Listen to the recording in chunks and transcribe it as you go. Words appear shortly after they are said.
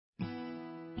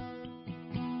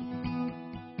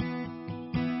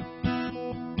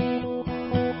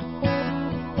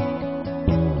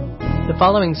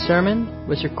following sermon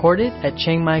was recorded at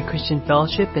Chiang Mai Christian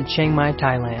Fellowship in Chiang Mai,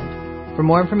 Thailand. For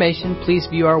more information, please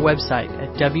view our website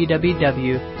at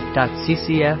www.ccfth.org.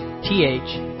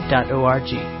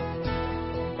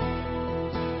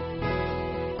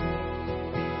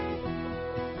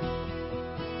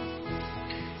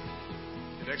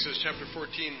 In Exodus chapter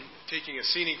 14, taking a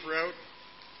scenic route.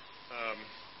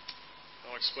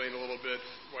 I'll explain a little bit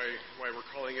why we're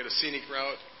calling it a scenic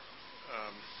route.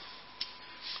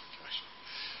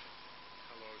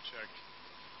 Hello, check.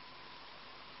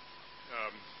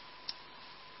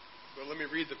 But let me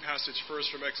read the passage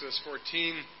first from Exodus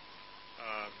 14,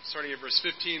 starting at verse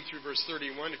 15 through verse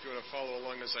 31, if you want to follow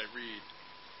along as I read.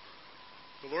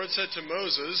 The Lord said to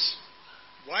Moses,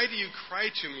 "Why do you cry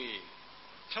to me?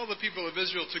 Tell the people of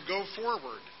Israel to go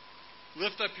forward.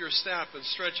 Lift up your staff and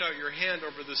stretch out your hand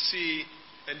over the sea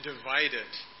and divide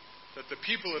it, that the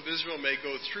people of Israel may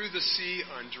go through the sea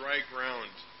on dry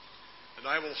ground. And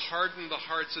I will harden the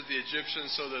hearts of the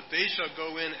Egyptians so that they shall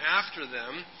go in after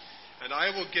them, and I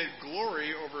will get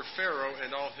glory over Pharaoh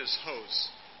and all his hosts,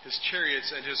 his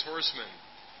chariots and his horsemen.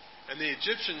 And the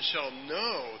Egyptians shall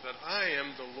know that I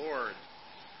am the Lord,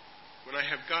 when I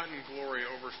have gotten glory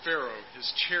over Pharaoh,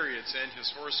 his chariots and his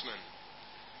horsemen."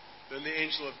 Then the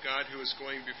angel of God, who was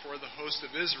going before the host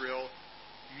of Israel,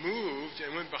 moved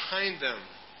and went behind them.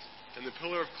 And the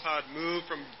pillar of cloud moved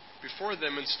from before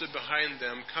them and stood behind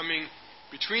them, coming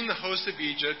between the host of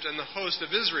Egypt and the host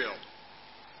of Israel.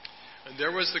 And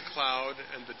there was the cloud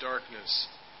and the darkness,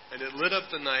 and it lit up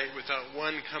the night without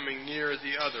one coming near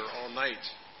the other all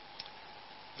night.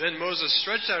 Then Moses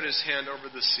stretched out his hand over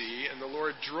the sea, and the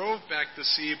Lord drove back the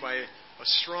sea by a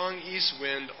strong east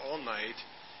wind all night,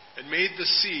 and made the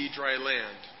sea dry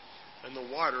land, and the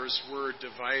waters were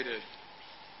divided.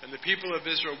 And the people of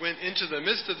Israel went into the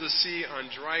midst of the sea on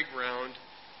dry ground,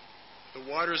 the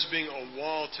waters being a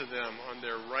wall to them on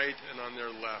their right and on their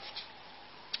left.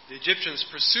 The Egyptians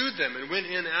pursued them and went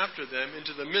in after them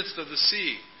into the midst of the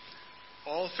sea,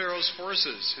 all Pharaoh's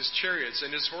forces, his chariots,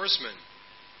 and his horsemen.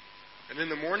 And in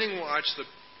the morning watch the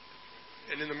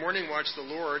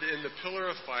Lord in the pillar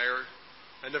of fire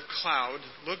and of cloud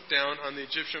looked down on the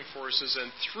Egyptian forces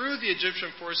and threw the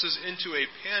Egyptian forces into a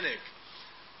panic,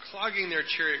 clogging their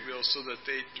chariot wheels so that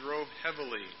they drove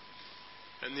heavily.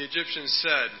 And the Egyptians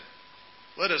said,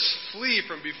 "Let us flee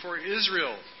from before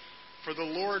Israel, for the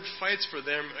Lord fights for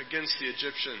them against the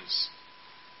Egyptians."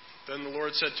 Then the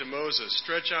Lord said to Moses,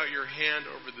 "Stretch out your hand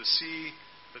over the sea,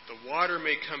 that the water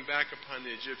may come back upon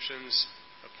the Egyptians,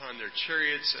 upon their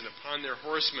chariots, and upon their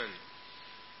horsemen."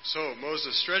 So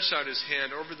Moses stretched out his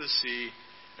hand over the sea,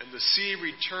 and the sea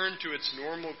returned to its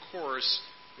normal course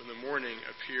when the morning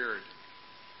appeared.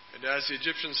 And as the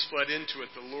Egyptians fled into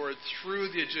it, the Lord threw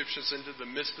the Egyptians into the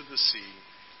midst of the sea.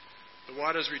 The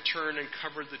waters returned and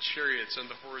covered the chariots and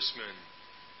the horsemen.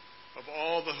 Of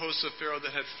all the hosts of Pharaoh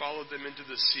that had followed them into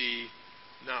the sea,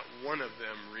 not one of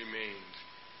them remained.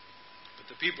 But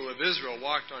the people of Israel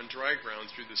walked on dry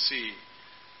ground through the sea,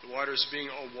 the waters being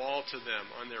a wall to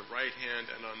them on their right hand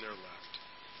and on their left.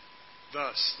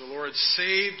 Thus the Lord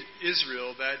saved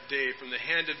Israel that day from the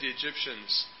hand of the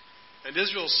Egyptians. And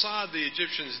Israel saw the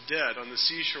Egyptians dead on the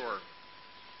seashore.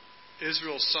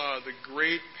 Israel saw the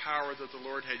great power that the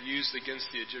Lord had used against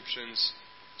the Egyptians.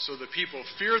 So the people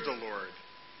feared the Lord,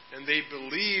 and they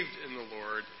believed in the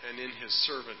Lord and in his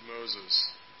servant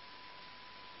Moses.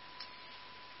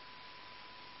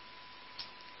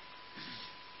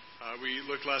 We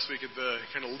looked last week at the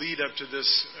kind of lead up to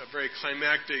this very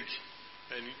climactic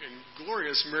and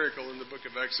glorious miracle in the book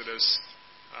of Exodus.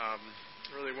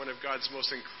 Really one of God's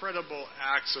most incredible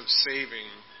acts of saving.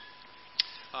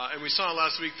 And we saw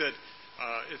last week that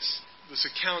this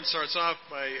account starts off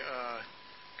by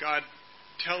God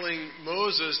telling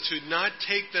Moses to not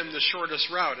take them the shortest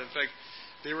route. In fact,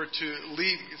 they were to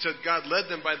lead. It said God led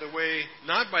them by the way,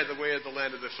 not by the way of the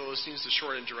land of the Philistines, the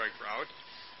short and direct route,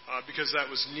 because that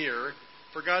was near.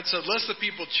 For God said, "Lest the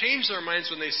people change their minds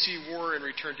when they see war and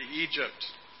return to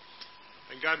Egypt."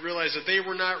 And God realized that they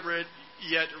were not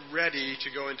yet ready to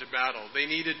go into battle. They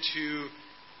needed to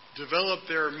develop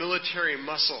their military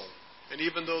muscle. And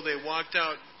even though they walked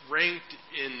out ranked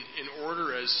in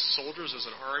order as soldiers, as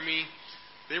an army,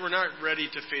 they were not ready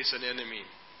to face an enemy.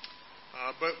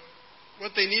 But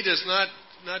what they need is not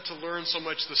to learn so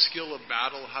much the skill of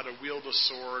battle, how to wield a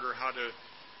sword or how to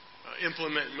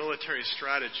implement military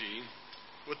strategy.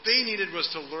 What they needed was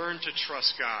to learn to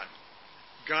trust God.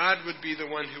 God would be the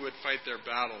one who would fight their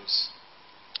battles,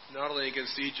 not only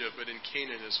against Egypt, but in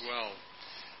Canaan as well.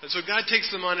 And so God takes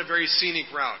them on a very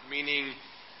scenic route, meaning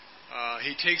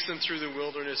He takes them through the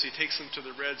wilderness. He takes them to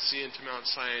the Red Sea and to Mount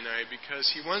Sinai because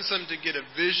he wants them to get a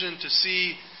vision to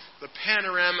see the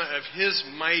panorama of his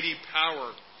mighty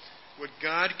power, what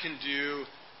God can do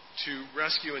to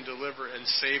rescue and deliver and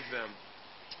save them.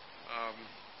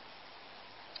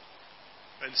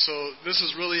 And so this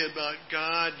is really about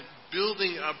God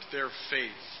building up their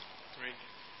faith, right?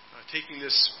 Taking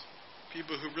this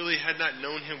people who really had not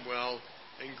known him well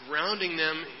and grounding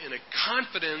them in a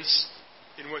confidence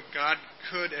in what God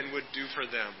could and would do for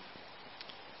them.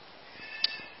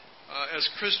 As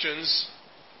Christians,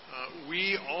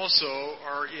 we also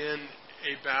are in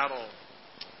a battle.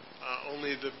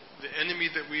 Only the enemy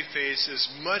that we face is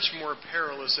much more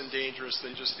perilous and dangerous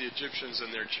than just the Egyptians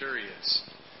and their chariots.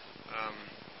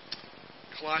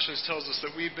 Colossians tells us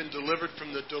that we've been delivered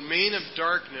from the domain of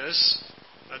darkness,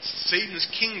 that's Satan's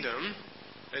kingdom,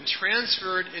 and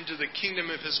transferred into the kingdom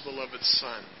of his beloved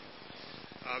Son.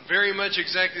 Very much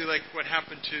exactly like what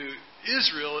happened to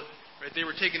Israel. Right? They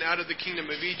were taken out of the kingdom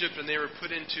of Egypt and they were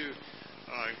put into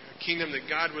a kingdom that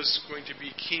God was going to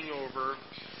be king over.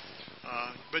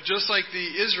 But just like the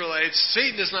Israelites,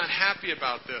 Satan is not happy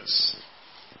about this.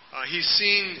 He's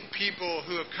seen people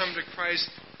who have come to Christ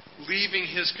leaving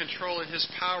his control and his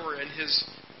power and his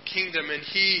kingdom, and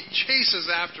he chases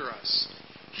after us.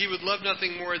 He would love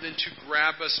nothing more than to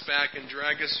grab us back and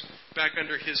drag us back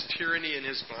under his tyranny and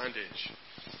his bondage.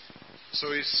 So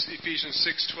Ephesians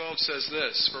 6:12 says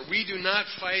this, "For we do not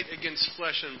fight against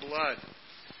flesh and blood,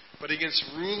 but against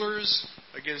rulers,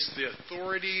 against the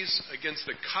authorities, against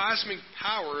the cosmic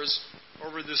powers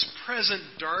over this present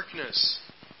darkness,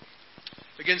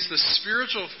 against the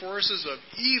spiritual forces of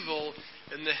evil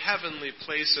in the heavenly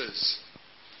places."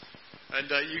 And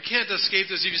you can't escape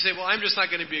this. If you say, well, I'm just not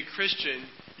going to be a Christian,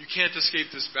 you can't escape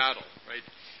this battle, right?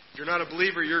 If you're not a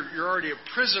believer, you're already a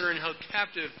prisoner and held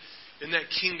captive in that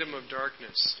kingdom of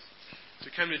darkness. To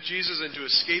come to Jesus and to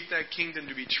escape that kingdom,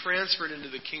 to be transferred into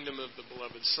the kingdom of the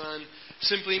beloved Son,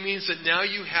 simply means that now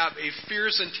you have a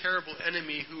fierce and terrible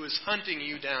enemy who is hunting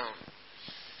you down.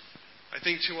 I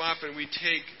think too often we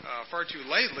take far too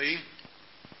lightly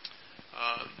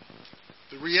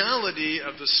the reality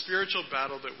of the spiritual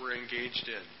battle that we're engaged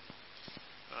in.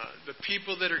 The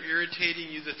people that are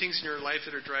irritating you, the things in your life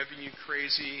that are driving you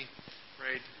crazy,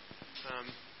 right?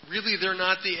 Really, they're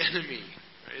not the enemy.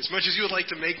 Right? As much as you would like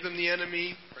to make them the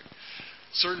enemy, right?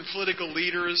 Certain political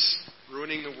leaders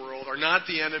ruining the world are not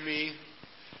the enemy.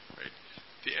 Right?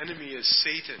 The enemy is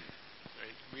Satan.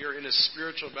 Right? We are in a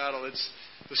spiritual battle. It's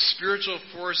the spiritual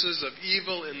forces of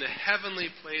evil in the heavenly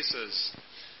places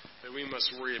that we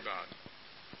must worry about.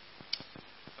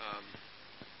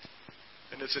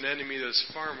 And it's an enemy that's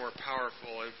far more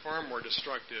powerful and far more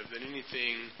destructive than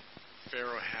anything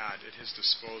Pharaoh had at his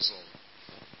disposal.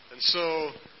 And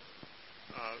so,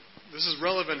 this is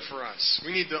relevant for us.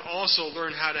 We need to also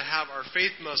learn how to have our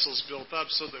faith muscles built up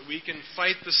so that we can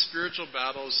fight the spiritual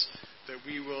battles that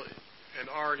we will and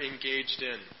are engaged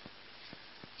in.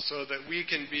 So that we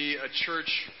can be a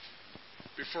church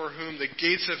before whom the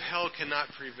gates of hell cannot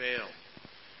prevail.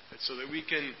 And so that we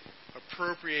can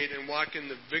appropriate and walk in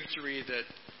the victory that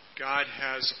God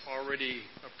has already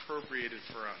appropriated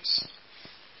for us.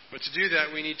 But to do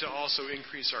that, we need to also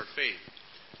increase our faith.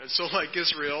 And so, like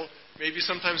Israel, maybe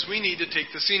sometimes we need to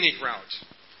take the scenic route,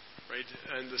 right?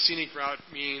 And the scenic route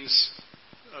means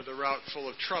the route full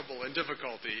of trouble and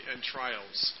difficulty and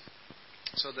trials,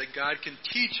 so that God can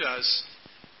teach us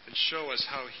and show us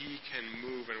how He can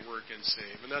move and work and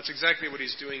save. And that's exactly what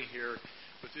He's doing here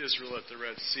with Israel at the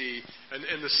Red Sea.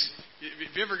 And this,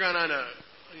 have you ever gone on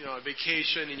a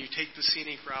vacation and you take the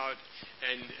scenic route,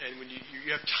 and when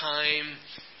you have time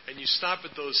and you stop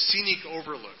at those scenic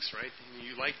overlooks, right? And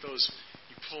you like those,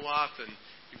 you pull off and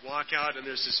you walk out and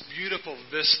there's this beautiful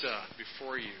vista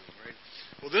before you, right?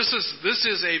 Well, this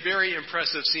is a very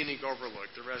impressive scenic overlook,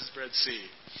 the Red Sea,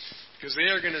 because they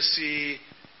are going to see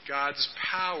God's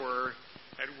power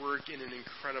at work in an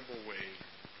incredible way.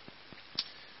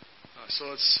 So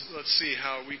let's see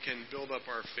how we can build up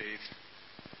our faith.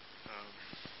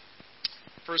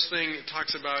 First thing it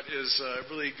talks about is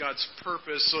really God's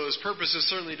purpose. So His purpose is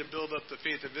certainly to build up the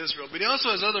faith of Israel, but He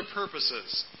also has other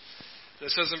purposes.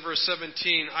 It says in verse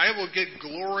 17, "I will get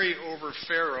glory over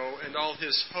Pharaoh and all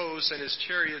his hosts and his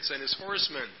chariots and his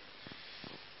horsemen.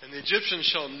 And the Egyptians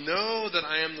shall know that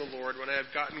I am the Lord when I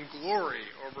have gotten glory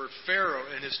over Pharaoh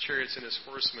and his chariots and his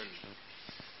horsemen."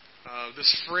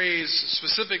 This phrase,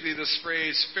 specifically this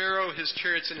phrase, Pharaoh, his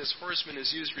chariots, and his horsemen,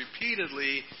 is used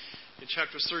repeatedly in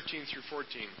chapters 13 through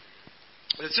 14.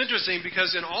 And it's interesting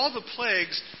because in all the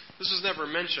plagues, this was never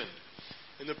mentioned.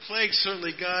 In the plagues,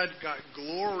 certainly God got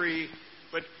glory,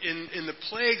 but in the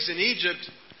plagues in Egypt,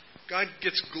 God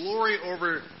gets glory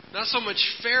over not so much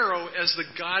Pharaoh as the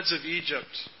gods of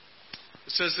Egypt.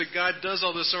 It says that God does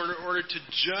all this in order to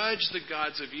judge the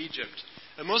gods of Egypt.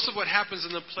 And most of what happens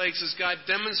in the plagues is God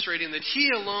demonstrating that He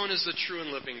alone is the true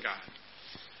and living God.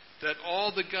 That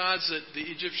all the gods that the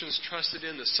Egyptians trusted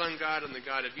in, the sun god and the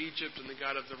god of Egypt and the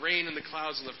god of the rain and the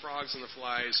clouds and the frogs and the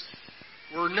flies,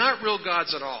 were not real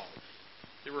gods at all.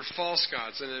 They were false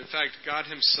gods. And in fact, God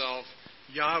Himself,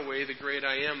 Yahweh, the great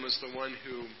I Am, was the one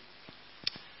who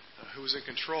was in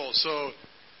control. So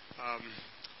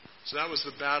that was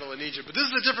the battle in Egypt. But this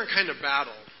is a different kind of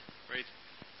battle, right?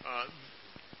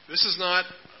 This is not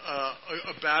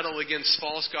a battle against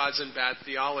false gods and bad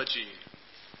theology.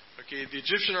 Okay, the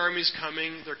Egyptian army's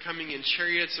coming. They're coming in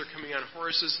chariots. They're coming on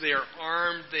horses. They are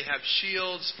armed. They have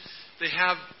shields. They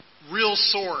have real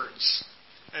swords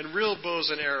and real bows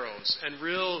and arrows and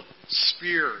real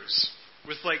spears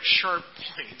with like sharp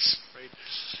points.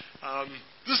 Right?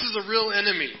 This is a real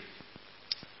enemy.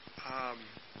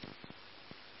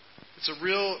 It's a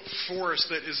real force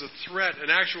that is a threat, an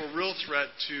actual real threat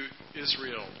to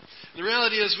Israel. And the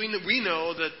reality is we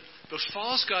know that the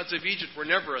false gods of Egypt were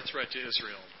never a threat to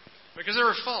Israel. Because they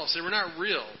were false. They were not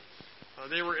real.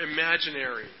 They were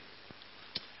imaginary.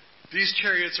 These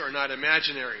chariots are not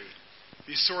imaginary.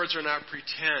 These swords are not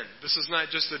pretend. This is not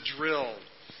just a drill.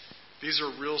 These are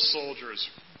real soldiers,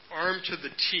 armed to the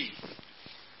teeth.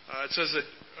 It says that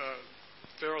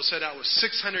Pharaoh set out with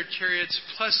 600 chariots,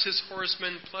 plus his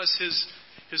horsemen, plus his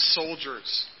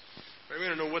soldiers. Right? We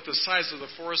don't know what the size of the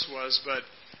force was, but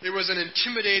it was an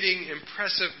intimidating,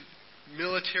 impressive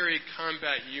military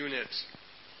combat unit.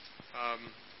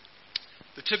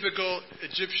 The typical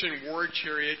Egyptian war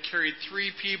chariot carried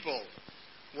 3 people.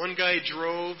 One guy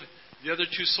drove. The other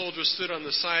 2 soldiers stood on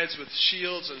the sides with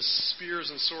shields and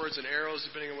spears and swords and arrows,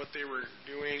 depending on what they were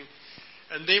doing.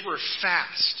 And they were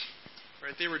fast.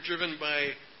 Right? They were driven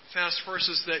by fast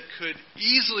horses that could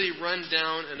easily run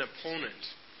down an opponent.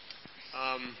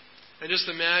 And just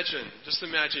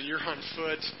imagine you're on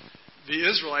foot. The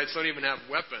Israelites don't even have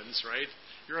weapons, right?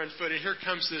 You're on foot, and here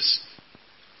comes this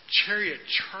chariot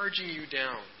charging you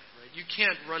down. Right? You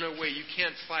can't run away. You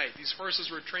can't fight. These horses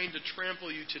were trained to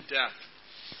trample you to death.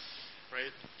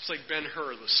 Right? It's like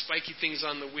Ben-Hur, the spiky things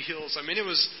on the wheels. I mean, it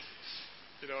was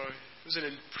an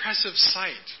impressive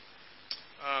sight.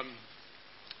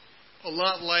 A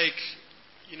lot like,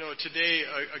 today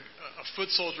a foot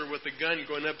soldier with a gun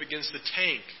going up against a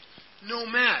tank. No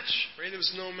match, right? There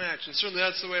was no match. And certainly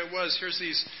that's the way it was. Here's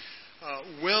these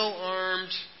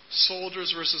well-armed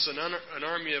soldiers versus an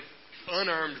army of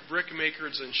unarmed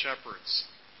brickmakers and shepherds.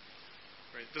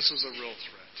 Right? This was a real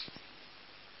threat.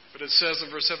 But it says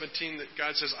in verse 17 that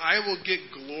God says, I will get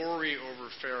glory over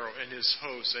Pharaoh and his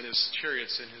hosts and his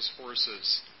chariots and his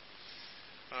horses.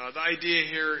 The idea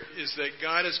here is that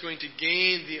God is going to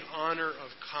gain the honor of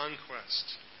conquest.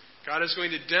 God is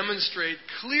going to demonstrate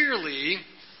clearly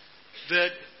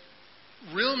that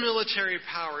real military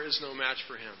power is no match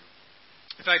for Him.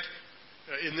 In fact,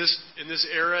 in this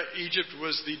era, Egypt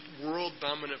was the world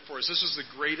dominant force. This was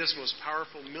the greatest, most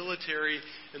powerful military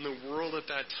in the world at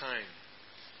that time.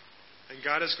 And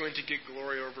God is going to get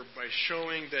glory over by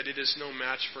showing that it is no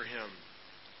match for Him.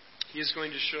 He is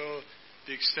going to show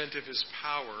the extent of His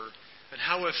power and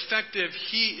how effective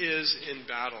He is in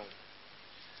battle.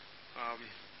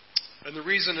 And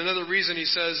another reason He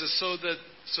says is so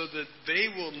that they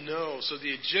will know, so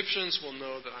the Egyptians will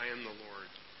know that I am the Lord.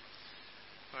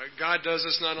 God does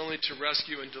this not only to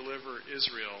rescue and deliver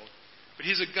Israel, but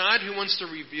He's a God who wants to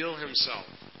reveal Himself.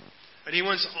 And He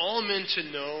wants all men to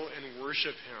know and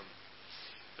worship Him.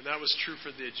 And that was true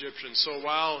for the Egyptians. So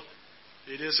while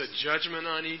it is a judgment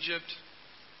on Egypt,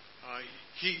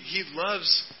 He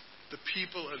loves the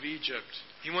people of Egypt.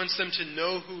 He wants them to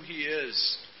know who He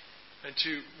is and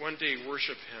to one day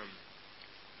worship Him.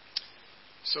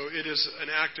 So it is an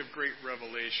act of great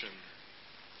revelation.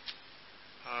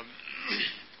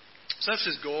 So that's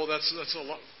His goal. That's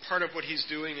part of what He's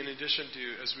doing in addition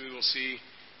to, as we will see,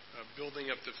 building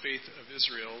up the faith of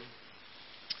Israel.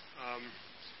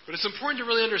 But it's important to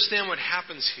really understand what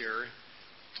happens here,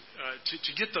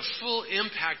 to get the full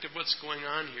impact of what's going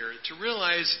on here, to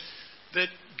realize that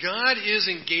God is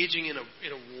engaging in a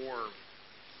war.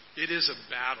 It is a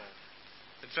battle.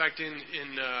 In fact, in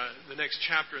the next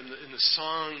chapter, in the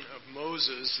Song of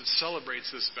Moses that celebrates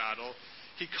this battle,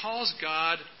 he calls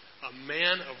God a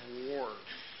man of war.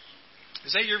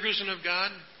 Is that your vision of God?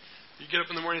 You get up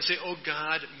in the morning and say, "Oh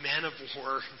God, man of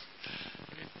war."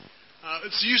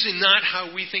 It's usually not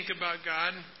how we think about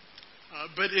God,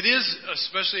 but it is,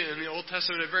 especially in the Old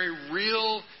Testament, a very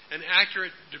real and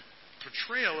accurate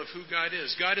portrayal of who God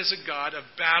is. God is a God of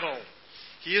battle.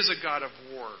 He is a God of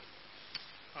war.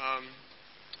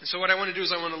 And so what I want to do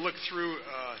is I want to look through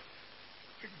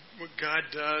what God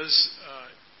does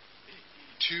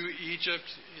to Egypt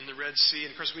in the Red Sea.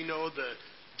 And of course, we know the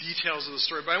details of the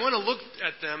story, but I want to look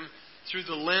at them through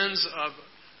the lens of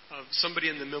somebody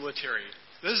in the military.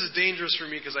 This is dangerous for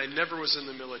me because I never was in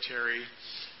the military.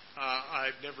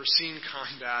 I've never seen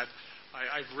combat.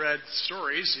 I've read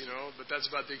stories, but that's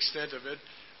about the extent of it.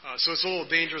 So it's a little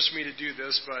dangerous for me to do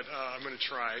this, but I'm going to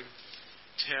try.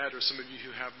 Ted or some of you who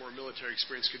have more military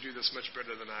experience could do this much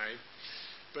better than I.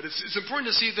 But it's important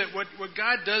to see that what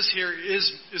God does here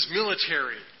is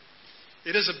military.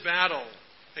 It is a battle.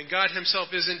 And God himself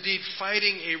is indeed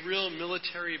fighting a real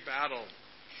military battle.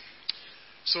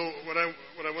 So what I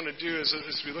want to do is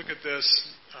we look at this,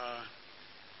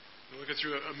 we look at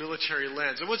through a military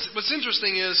lens. And what's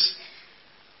interesting is,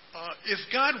 if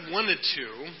God wanted to,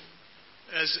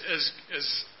 as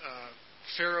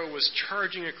Pharaoh was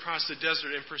charging across the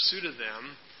desert in pursuit of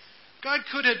them, God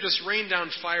could have just rained down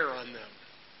fire on them.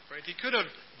 Right? He could have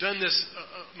done this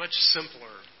much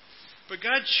simpler. But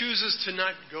God chooses to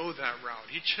not go that route.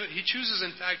 He chooses,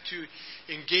 in fact,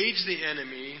 to engage the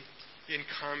enemy in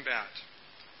combat.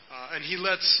 And he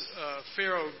lets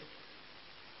Pharaoh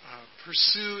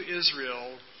pursue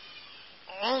Israel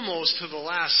almost to the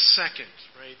last second.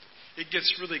 Right? It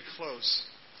gets really close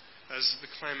as the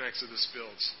climax of this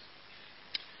builds.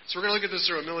 So we're going to look at this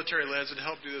through a military lens, and to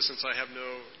help do this, since I have no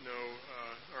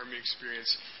Army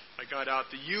experience, I got out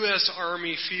the U.S.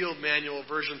 Army Field Manual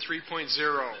version 3.0.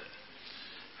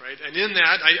 Right? And in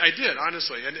that, I did,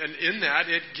 honestly, and in that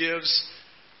it gives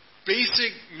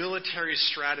basic military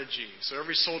strategy. So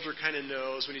every soldier kind of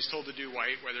knows when he's told to do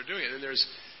why they're doing it. And there's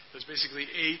basically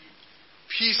 8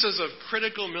 pieces of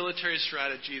critical military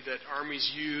strategy that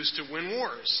armies use to win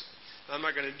wars. Now, I'm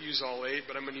not going to use all 8,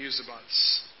 but I'm going to use about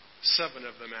 7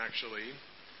 of them, actually.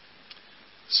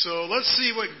 So let's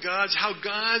see how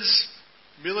God's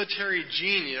military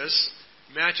genius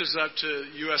matches up to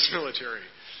U.S. military,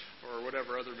 or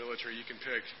whatever other military you can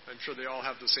pick. I'm sure they all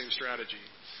have the same strategy.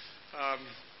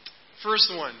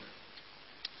 First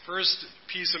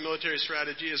piece of military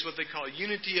strategy is what they call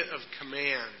unity of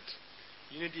command.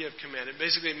 Unity of command. It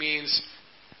basically means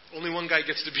only one guy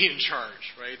gets to be in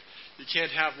charge, right? You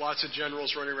can't have lots of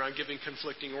generals running around giving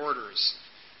conflicting orders.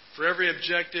 For every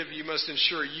objective, you must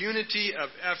ensure unity of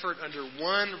effort under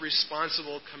one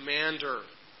responsible commander.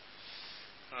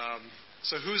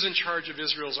 So who's in charge of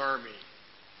Israel's army?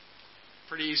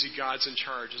 Pretty easy. God's in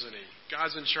charge, isn't he?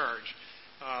 God's in charge.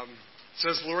 It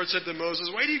says, the Lord said to Moses,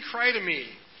 "Why do you cry to me?"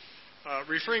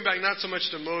 Referring back not so much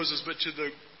to Moses, but to the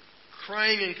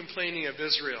crying and complaining of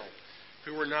Israel,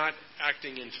 who were not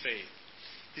acting in faith.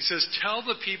 He says, tell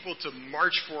the people to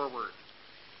march forward.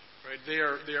 Right? They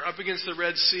are up against the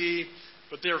Red Sea,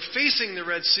 but they are facing the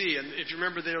Red Sea. And if you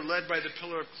remember, they are led by the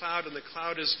pillar of cloud, and the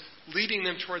cloud is leading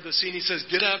them toward the sea. And he says,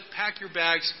 get up, pack your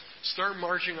bags, start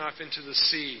marching off into the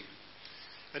sea.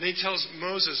 And he tells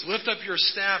Moses, lift up your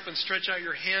staff and stretch out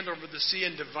your hand over the sea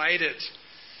and divide it,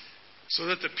 so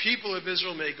that the people of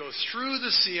Israel may go through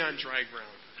the sea on dry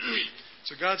ground.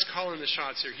 So God's calling the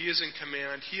shots here. He is in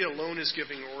command. He alone is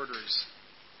giving orders.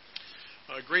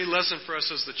 A great lesson for us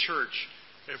as the church.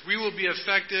 If we will be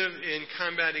effective in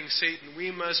combating Satan,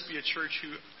 we must be a church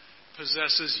who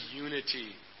possesses unity.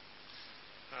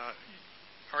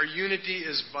 Our unity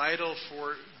is vital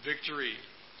for victory,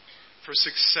 for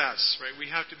success. Right? We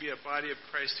have to be a body of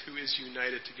Christ who is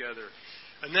united together.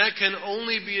 And that can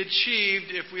only be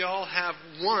achieved if we all have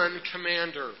one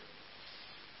commander.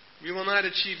 We will not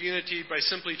achieve unity by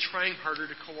simply trying harder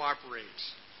to cooperate.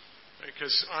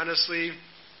 Because honestly,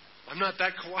 I'm not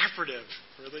that cooperative,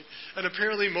 really. And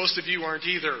apparently most of you aren't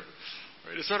either.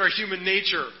 Right? It's not our human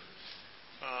nature.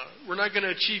 We're not going to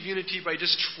achieve unity by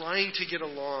just trying to get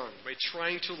along, by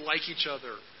trying to like each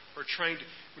other, or trying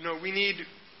to... No,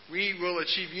 we will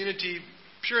achieve unity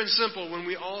pure and simple when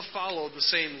we all follow the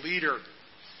same leader.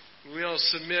 When we all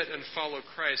submit and follow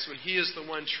Christ, when He is the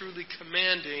one truly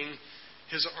commanding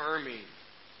His army.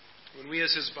 When we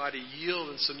as His body yield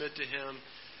and submit to Him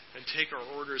and take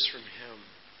our orders from Him.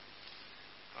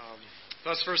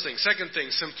 That's the first thing. Second thing,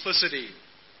 simplicity.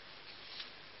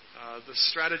 The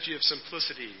strategy of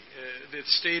simplicity.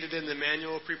 It's stated in the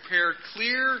manual, prepare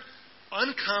clear,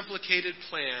 uncomplicated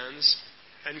plans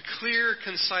and clear,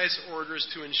 concise orders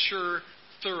to ensure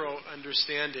thorough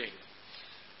understanding.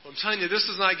 Well, I'm telling you, this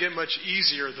does not get much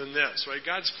easier than this, right?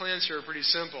 God's plans here are pretty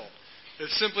simple.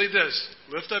 It's simply this.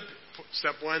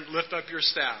 Step 1, lift up your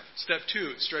staff. Step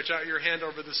 2, stretch out your hand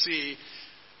over the sea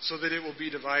so that it will be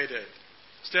divided.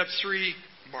 Step 3,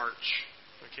 march.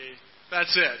 Okay?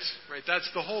 That's it. Right? That's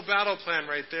the whole battle plan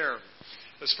right there.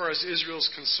 as far as Israel's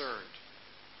concerned.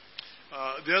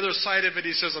 The other side of it,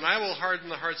 he says, and I will harden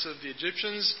the hearts of the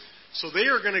Egyptians, so they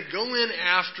are going to go in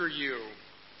after you,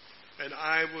 and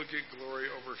I will get glory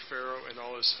over Pharaoh and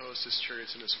all his hosts, his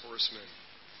chariots, and his horsemen.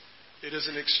 It is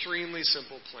an extremely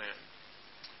simple plan.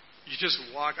 You just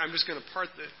walk. I'm just going to part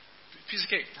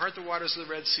the waters of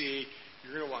the Red Sea.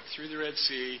 You're going to walk through the Red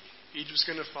Sea. Egypt's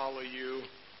going to follow you.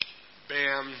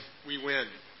 Bam, we win.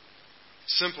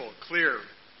 Simple, clear.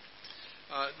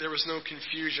 There was no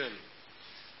confusion.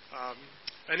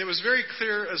 And it was very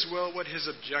clear as well what his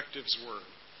objectives were.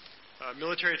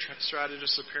 Military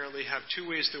strategists apparently have two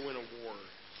ways to win a war.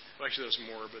 Well, actually, there's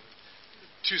more, but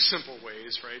two simple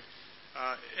ways, right?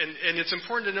 And it's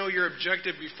important to know your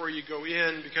objective before you go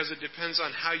in because it depends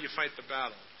on how you fight the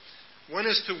battle. One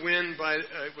is to win by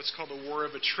what's called a war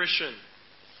of attrition.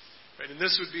 Right? And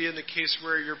this would be in the case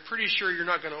where you're pretty sure you're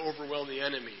not going to overwhelm the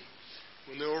enemy.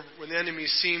 When the enemy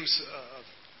seems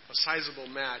a sizable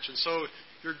match. And so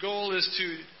your goal is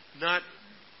to not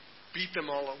beat them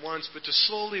all at once, but to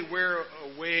slowly wear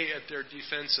away at their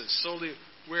defenses, slowly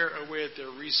wear away at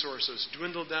their resources,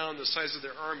 dwindle down the size of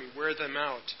their army, wear them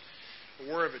out. A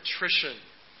war of attrition,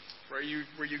 where you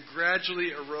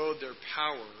gradually erode their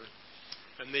power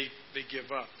and they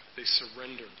give up, they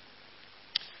surrender.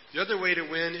 The other way to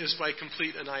win is by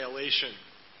complete annihilation.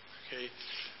 Okay,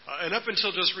 and up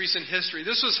until just recent history,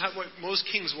 this was what most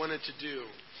kings wanted to do.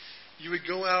 You would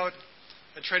go out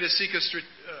and try to seek a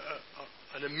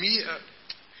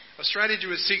strategy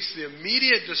which seeks the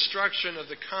immediate destruction of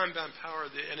the combat power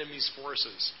of the enemy's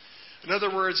forces. In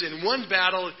other words, in one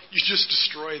battle, you just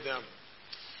destroy them.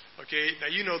 Okay, now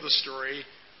you know the story.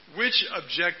 Which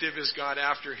objective is God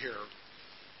after here?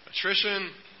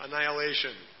 Attrition,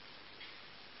 annihilation.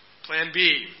 Plan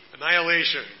B,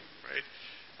 annihilation. Right?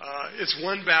 It's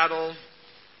one battle,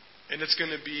 and it's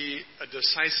going to be a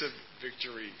decisive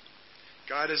victory.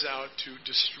 God is out to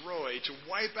destroy, to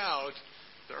wipe out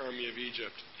the army of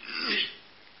Egypt.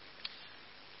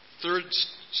 Third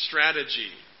strategy,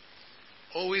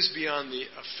 always be on the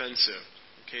offensive.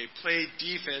 Okay, play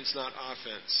defense, not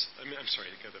offense. I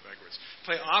got that backwards.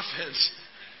 Play offense,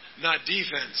 not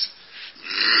defense.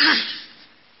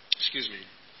 Excuse me.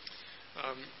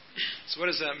 So what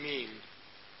does that mean?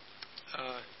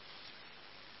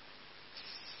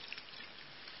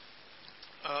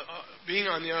 Being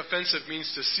on the offensive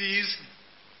means to seize,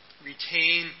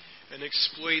 retain, and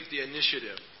exploit the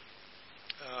initiative.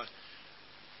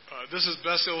 This is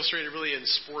best illustrated really in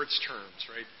sports terms,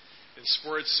 right? In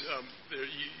sports,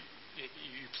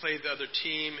 you play the other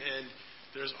team, and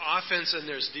there's offense and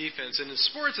there's defense. And in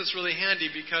sports, it's really handy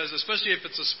because, especially if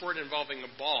it's a sport involving a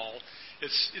ball,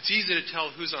 it's easy to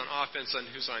tell who's on offense and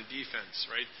who's on defense,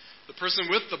 right? The person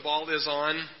with the ball is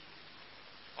on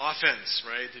offense,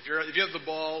 right? If you have the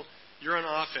ball, you're on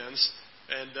offense,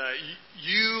 and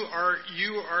you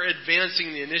are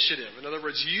advancing the initiative. In other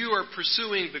words, you are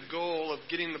pursuing the goal of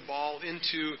getting the ball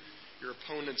into your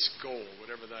opponent's goal,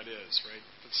 whatever that is, right?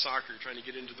 If it's soccer, you're trying to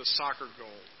get into the soccer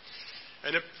goal.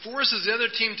 And it forces the other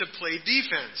team to play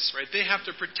defense, right? They have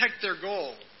to protect their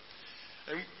goal.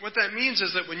 And what that means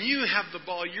is that when you have the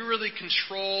ball, you really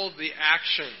control the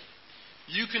action.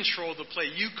 You control the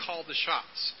play. You call the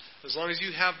shots. As long as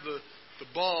you have the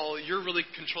ball, you're really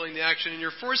controlling the action, and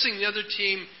you're forcing the other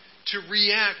team to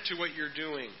react to what you're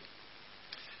doing.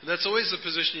 And that's always the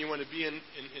position you want to be in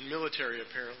military,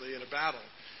 apparently, in a battle.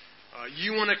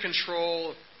 You want to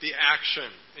control the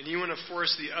action, and you want to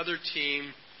force the other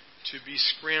team to be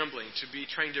scrambling, to be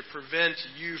trying to prevent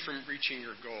you from reaching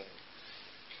your goal.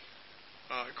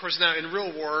 Of course, now in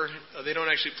real war, they don't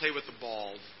actually play with the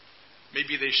ball.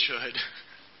 Maybe they should.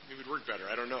 It would work better.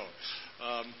 I don't know.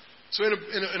 So in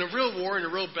a real war, in a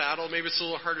real battle, maybe it's a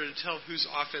little harder to tell who's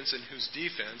offense and who's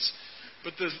defense.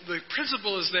 But the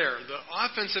principle is there. The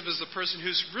offensive is the person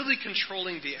who's really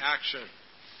controlling the action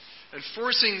and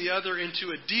forcing the other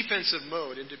into a defensive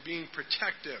mode, into being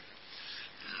protective.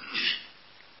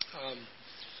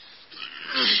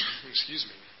 Excuse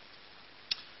me.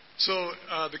 So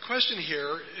the question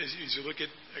here is, as you look at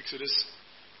Exodus,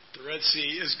 the Red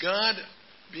Sea, is God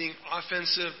being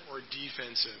offensive or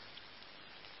defensive?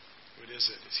 What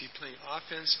is it? Is he playing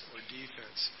offense or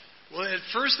defense? Well, at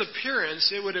first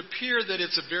appearance, it would appear that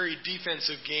it's a very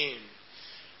defensive game,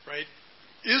 right?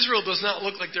 Israel does not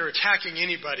look like they're attacking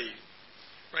anybody,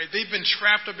 right? They've been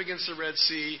trapped up against the Red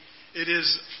Sea. It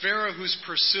is Pharaoh who's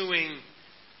pursuing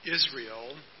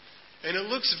Israel. And it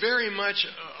looks very much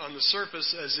on the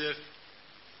surface as if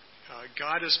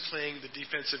God is playing the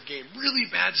defensive game. Really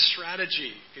bad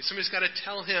strategy. Okay, somebody's got to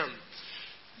tell him,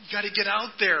 you got to get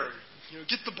out there.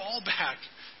 Get the ball back.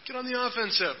 Get on the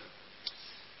offensive.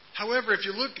 However, if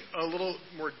you look a little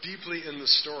more deeply in the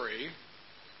story,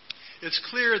 it's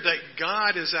clear that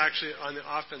God is actually on the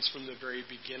offense from the very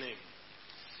beginning.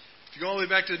 If you go all the way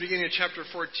back to the beginning of chapter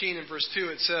 14 and verse 2,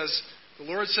 it says, the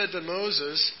Lord said to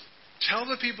Moses, tell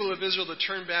the people of Israel to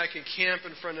turn back and camp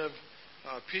in front of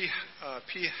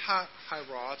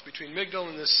Pi-hahiroth, between Migdol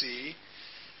and the sea.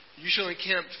 You shall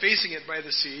encamp facing it by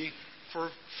the sea. For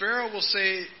Pharaoh will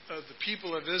say of the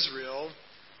people of Israel,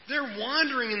 they're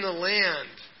wandering in the land.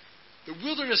 The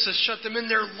wilderness has shut them in.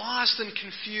 They're lost and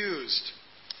confused.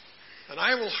 And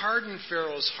I will harden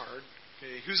Pharaoh's heart.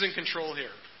 Okay, who's in control here?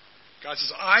 God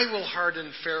says, I will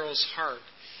harden Pharaoh's heart,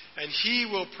 and he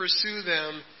will pursue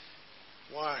them.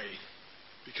 Why?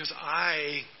 Because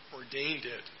I ordained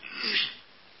it.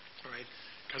 All right?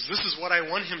 Because this is what I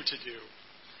want him to do.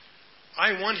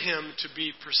 I want him to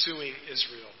be pursuing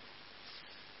Israel.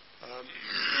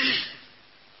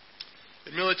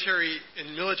 In military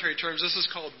terms, this is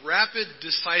called rapid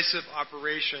decisive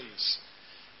operations,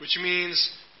 which means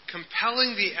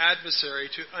compelling the adversary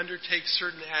to undertake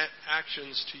certain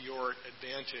actions to your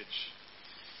advantage.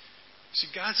 See,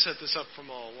 God set this up from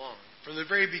all along. From the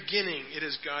very beginning, it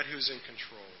is God who's in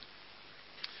control.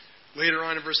 Later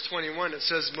on in verse 21, it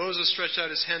says, Moses stretched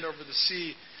out his hand over the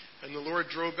sea, and the Lord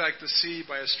drove back the sea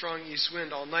by a strong east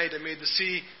wind all night and made the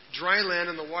sea dry land,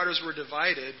 and the waters were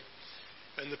divided.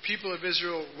 And the people of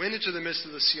Israel went into the midst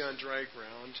of the sea on dry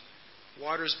ground,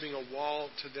 waters being a wall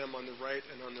to them on the right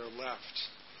and on their left.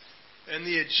 And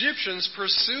the Egyptians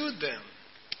pursued them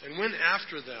and went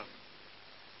after them.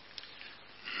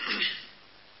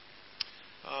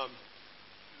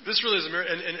 This really is a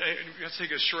miracle. And we have to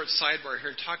take a short sidebar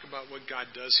here and talk about what God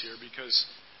does here, because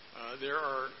there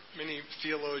are many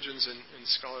theologians and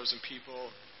scholars and people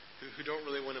who don't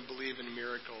really want to believe in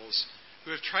miracles, who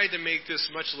have tried to make this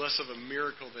much less of a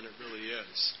miracle than it really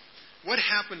is. What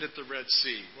happened at the Red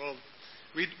Sea? Well,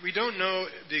 we don't know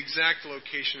the exact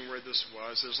location where this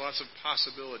was. There's lots of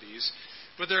possibilities.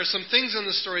 But there are some things in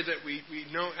the story that we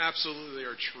know absolutely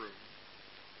are true.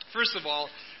 First of all,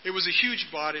 it was a huge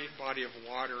body of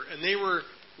water, and they were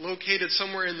located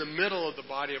somewhere in the middle of the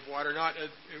body of water, not at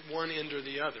one end or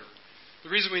the other. The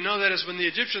reason we know that is when the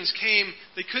Egyptians came,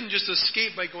 they couldn't just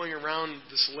escape by going around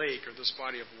this lake or this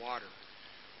body of water.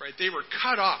 Right? They were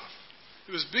cut off.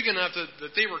 It was big enough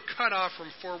that they were cut off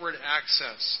from forward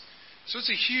access. So it's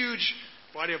a huge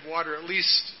body of water, at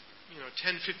least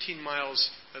 10, 15 miles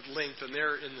at length, and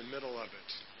they're in the middle of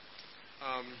it.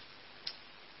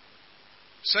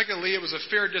 Secondly, it was a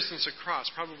fair distance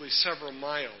across, probably several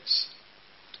miles.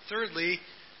 Thirdly,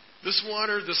 this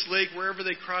water, this lake, wherever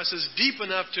they cross, is deep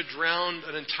enough to drown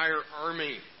an entire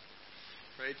army.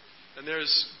 Right? And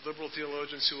there's liberal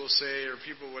theologians who will say, or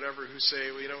people, whatever, who say,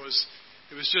 well,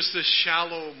 it was just this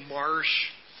shallow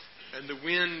marsh, and the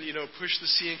wind, pushed the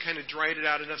sea and kind of dried it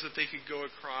out enough that they could go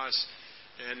across.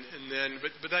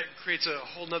 But that creates a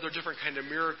whole other different kind of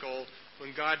miracle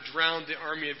when God drowned the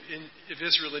army of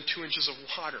Israel in 2 inches of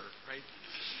water. Right?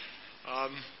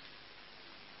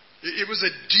 It was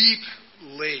a deep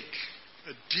lake,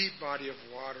 a deep body of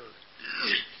water,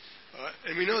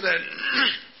 and we know that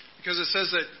because it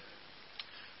says that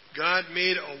God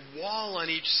made a wall on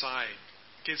each side.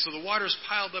 Okay, so the water's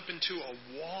piled up into a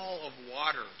wall of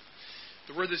water.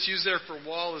 The word that's used there for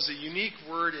wall is a unique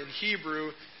word in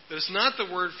Hebrew that is not the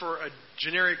word for a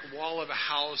generic wall of a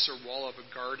house or wall of a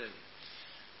garden.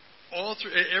 All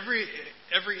through every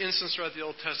instance throughout the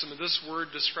Old Testament, this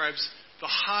word describes the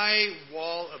high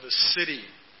wall of a city.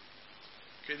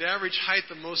 Okay, the average height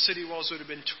of most city walls would have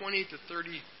been 20 to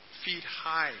 30 feet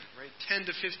high, right? 10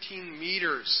 to 15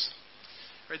 meters.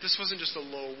 Right? This wasn't just a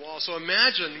low wall. So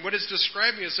imagine what it's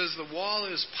describing. It says the wall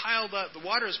is piled up, the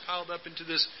water is piled up into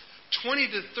this 20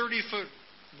 to 30 foot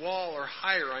wall or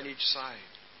higher on each side.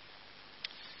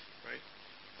 Right?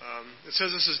 It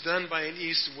says this is done by an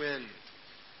east wind.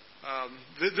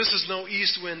 This is no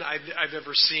east wind I've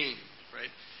ever seen.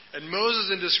 Right? And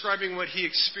Moses, in describing what he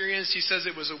experienced, he says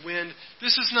it was a wind.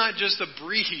 This is not just a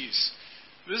breeze.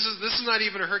 This is not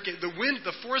even a hurricane. The wind,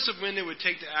 the force of wind it would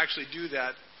take to actually do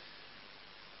that,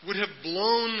 would have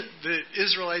blown the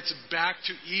Israelites back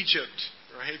to Egypt.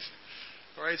 Right?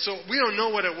 All right. So we don't know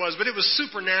what it was, but it was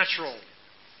supernatural.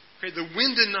 Okay. The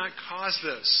wind did not cause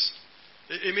this.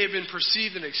 It may have been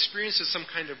perceived and experienced as some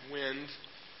kind of wind.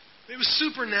 It was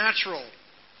supernatural.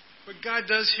 What God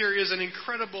does here is an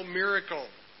incredible miracle.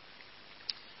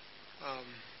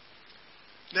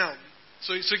 Now,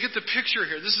 so get the picture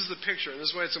here. This is the picture, and this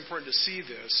is why it's important to see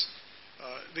this.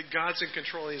 That God's in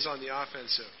control and He's on the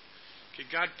offensive. Okay,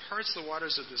 God parts the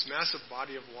waters of this massive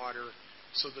body of water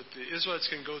so that the Israelites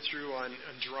can go through on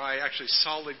dry, actually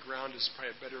solid ground is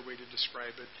probably a better way to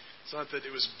describe it. It's not that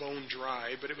it was bone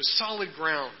dry, but it was solid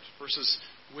ground versus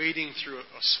wading through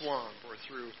a swamp or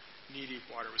through knee-deep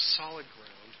water. It was solid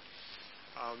ground.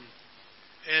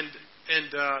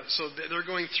 So they're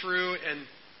going through, and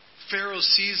Pharaoh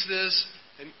sees this,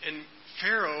 and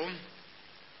Pharaoh,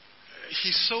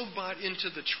 he's so bought into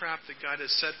the trap that God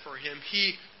has set for him,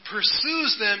 he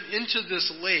pursues them into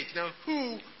this lake. Now,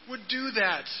 who would do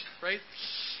that, right?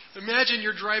 Imagine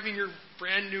you're driving your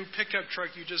brand new pickup truck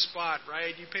you just bought,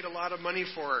 right? You paid a lot of money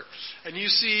for it, and you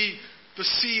see the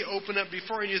sea open up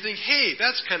before you, and you think, hey,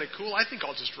 that's kind of cool. I think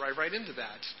I'll just drive right into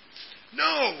that.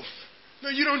 No,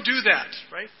 you don't do that,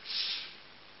 right?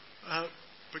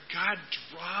 But God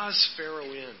draws Pharaoh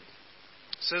in.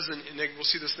 It says, and we'll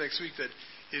see this next week, that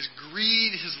his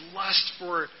greed, his lust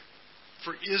for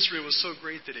Israel was so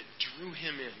great that it drew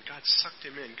him in. God sucked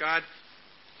him in. God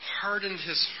hardened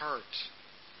his heart.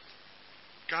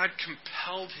 God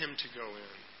compelled him to go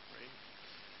in. Right?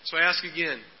 So I ask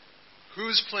again,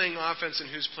 who's playing offense and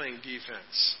who's playing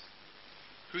defense?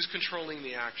 Who's controlling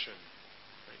the action?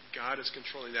 Right? God is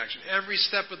controlling the action. Every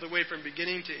step of the way from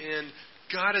beginning to end,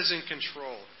 God is in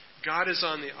control. God is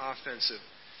on the offensive.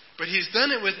 But he's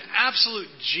done it with absolute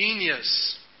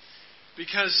genius.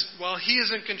 Because while he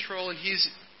is in control and he's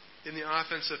in the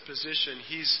offensive position,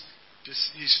 he's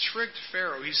tricked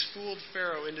Pharaoh. He's fooled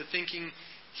Pharaoh into thinking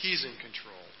he's in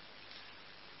control.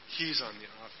 He's on the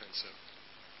offensive.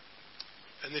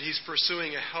 And that he's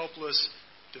pursuing a helpless,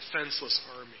 defenseless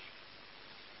army.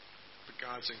 But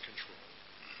God's in control.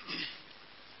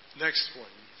 Next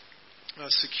one.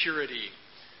 Security.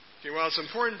 Okay, while it's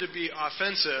important to be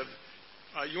offensive,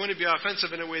 you want to be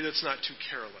offensive in a way that's not too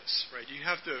careless. Right? You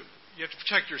have to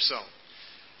protect yourself.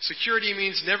 Security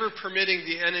means never permitting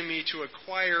the enemy to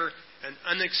acquire an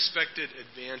unexpected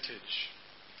advantage.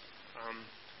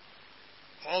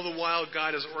 All the while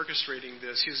God is orchestrating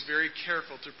this, He is very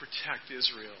careful to protect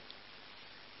Israel.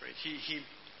 Right? He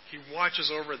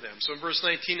watches over them. So in verse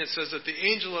 19 it says that the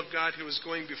angel of God who was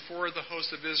going before the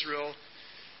host of Israel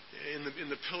in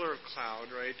the pillar of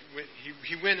cloud, right?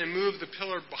 He went and moved the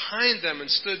pillar behind them and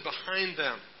stood behind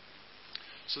them.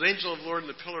 So the angel of the Lord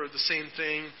and the pillar are the same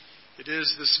thing. It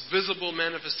is this visible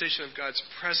manifestation of God's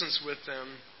presence with them.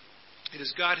 It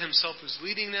is God Himself who's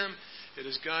leading them. It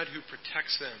is God who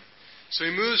protects them. So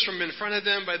He moves from in front of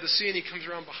them by the sea and He comes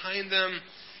around behind them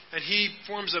and He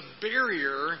forms a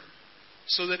barrier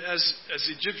so that as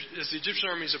the Egyptian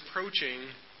army is approaching,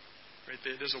 right,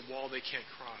 there's a wall they can't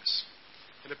cross.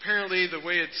 And apparently the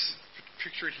way it's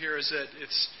pictured here is that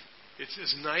it's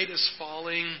as night is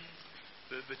falling,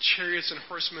 the chariots and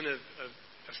horsemen of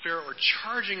Pharaoh are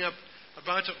charging up,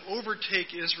 about to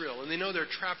overtake Israel. And they know they're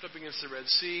trapped up against the Red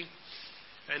Sea.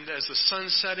 And as the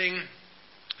sun's setting,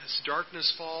 as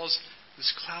darkness falls,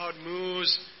 this cloud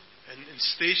moves and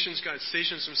God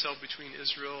stations Himself between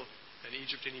Israel and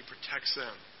Egypt, and He protects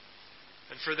them.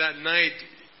 And for that night,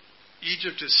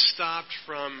 Egypt is stopped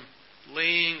from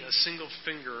laying a single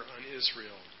finger on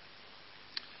Israel.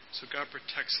 So God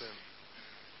protects them.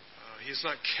 He is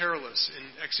not careless in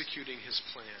executing His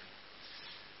plan.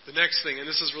 The next thing, and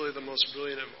this is really the most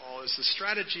brilliant of all, is the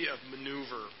strategy of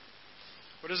maneuver.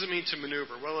 What does it mean to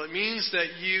maneuver? Well, it means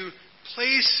that you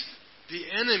place the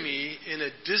enemy in a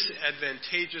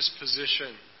disadvantageous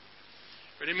position.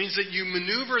 Right? It means that you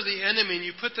maneuver the enemy and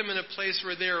you put them in a place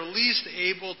where they are least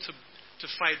able to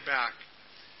fight back,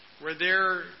 where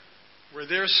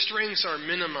their strengths are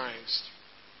minimized.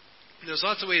 And there's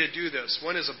lots of ways to do this.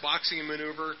 One is a boxing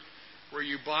maneuver, where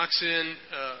you box in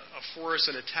a force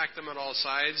and attack them on all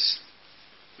sides.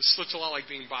 This looks a lot like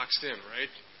being boxed in,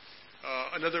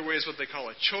 right? Another way is what they call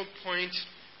a choke point,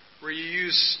 where you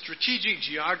use strategic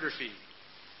geography,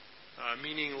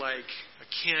 meaning like a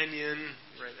canyon,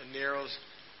 right, a narrow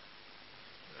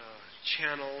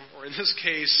channel, or in this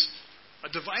case, a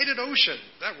divided ocean.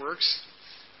 That works.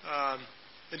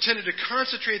 Intended to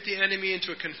concentrate the enemy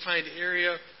into a confined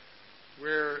area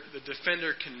where the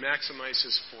defender can maximize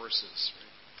his forces.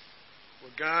 Right?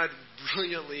 Well, God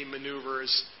brilliantly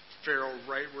maneuvers Pharaoh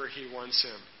right where He wants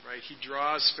him. Right? He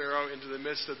draws Pharaoh into the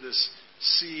midst of this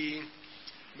sea,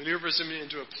 maneuvers him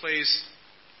into a place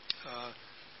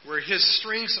where his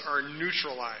strengths are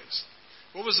neutralized.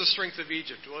 What was the strength of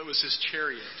Egypt? Well, it was his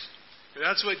chariot.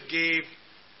 That's what gave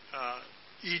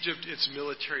Egypt its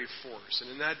military force.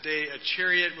 And in that day, a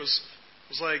chariot was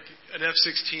like an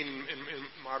F-16 in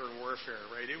modern warfare,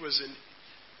 right? It was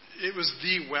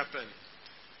the weapon.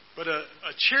 But a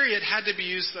chariot had to be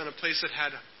used on a place that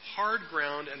had hard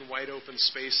ground and wide open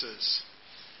spaces.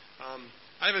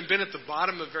 I haven't been at the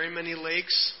bottom of very many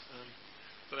lakes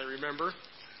that I remember.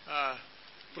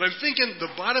 But I'm thinking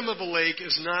the bottom of a lake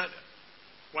is not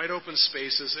wide open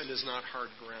spaces and is not hard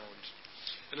ground.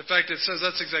 And in fact, it says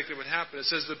that's exactly what happened. It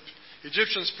says the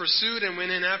Egyptians pursued and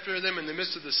went in after them in the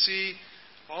midst of the sea,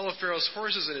 all of Pharaoh's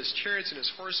horses and his chariots and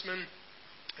his horsemen.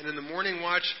 And in the morning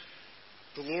watch,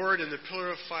 the Lord in the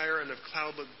pillar of fire and of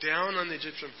cloud looked down on the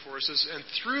Egyptian forces and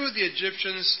threw the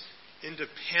Egyptians into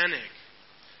panic,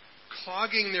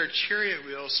 clogging their chariot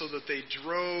wheels so that they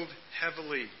drove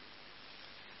heavily.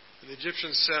 And the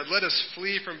Egyptians said, "Let us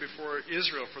flee from before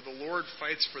Israel, for the Lord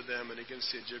fights for them and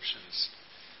against the Egyptians."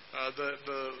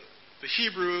 The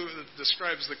Hebrew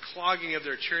describes the clogging of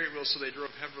their chariot wheels so they drove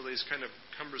heavily is kind of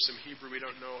cumbersome Hebrew. We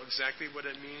don't know exactly what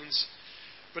it means.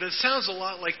 But it sounds a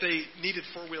lot like they needed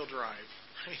four-wheel drive.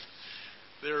 Right?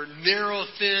 Their narrow,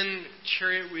 thin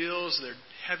chariot wheels and their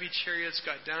heavy chariots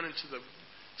got down into the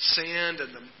sand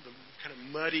and the kind of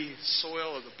muddy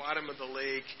soil at the bottom of the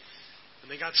lake, and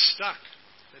they got stuck.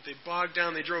 They bogged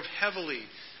down. They drove heavily.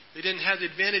 They didn't have the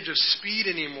advantage of speed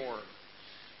anymore.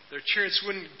 Their chariots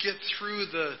wouldn't get through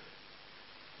the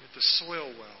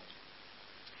soil well.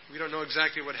 We don't know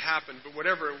exactly what happened, but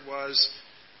whatever it was,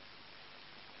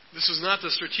 this was not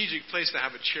the strategic place to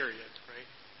have a chariot, right?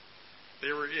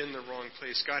 They were in the wrong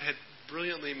place. God had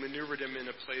brilliantly maneuvered them in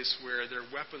a place where their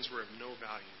weapons were of no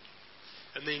value.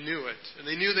 And they knew it. And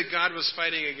they knew that God was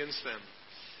fighting against them.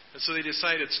 And so they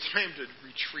decided it's time to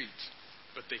retreat.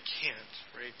 But they can't,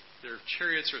 right? Their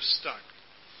chariots are stuck.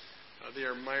 They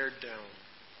are mired down.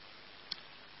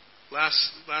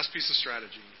 Last piece of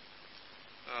strategy.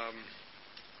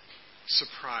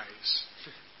 Surprise.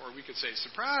 Or we could say,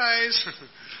 surprise!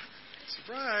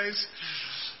 Surprise!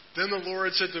 Then the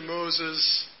Lord said to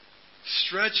Moses,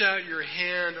 "Stretch out your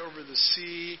hand over the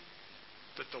sea,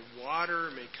 that the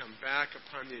water may come back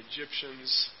upon the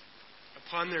Egyptians,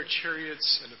 upon their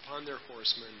chariots, and upon their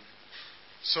horsemen."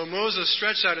 So Moses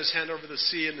stretched out his hand over the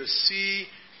sea, and the sea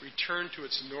returned to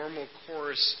its normal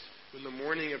course when the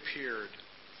morning appeared.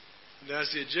 And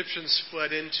as the Egyptians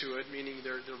fled into it, meaning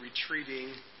they're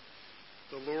retreating,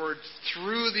 the Lord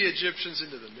threw the Egyptians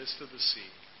into the midst of the sea.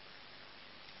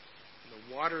 And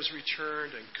the waters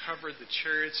returned and covered the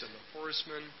chariots and the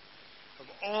horsemen of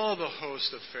all the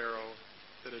host of Pharaoh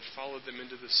that had followed them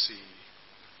into the sea.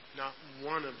 Not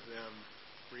one of them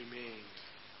remained.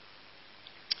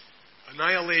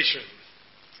 Annihilation,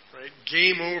 right?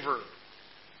 Game over.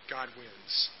 God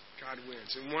wins. God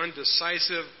wins. In one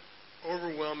decisive,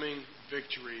 overwhelming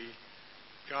victory,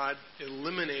 God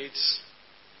eliminates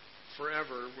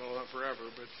forever, well, not forever,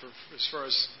 but as far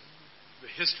as the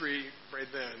history right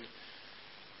then,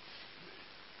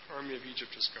 the army of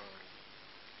Egypt is gone.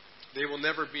 They will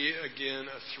never be again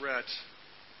a threat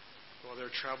while they're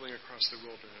traveling across the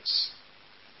wilderness.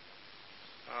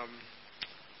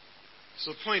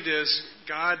 So the point is,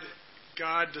 God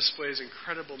displays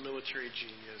incredible military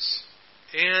genius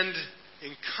and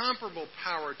incomparable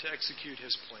power to execute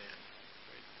His plan.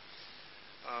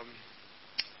 Right?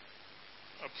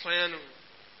 A plan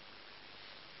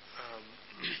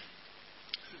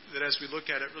that, as we look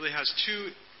at it, really has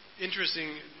two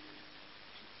interesting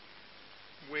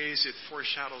ways it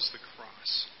foreshadows the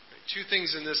cross. Right? Two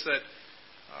things in this that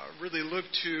really look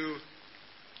to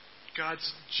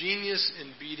God's genius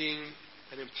in beating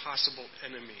an impossible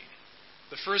enemy.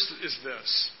 The first is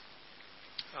this.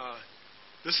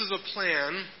 This is a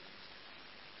plan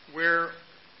where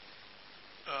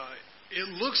it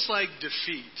looks like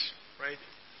defeat, right?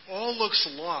 All looks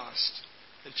lost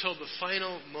until the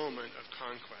final moment of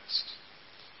conquest.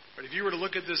 But if you were to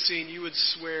look at this scene, you would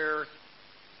swear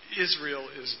Israel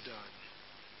is done.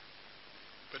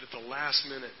 But at the last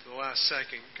minute, the last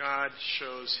second, God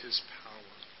shows His power.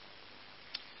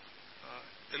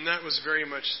 And that was very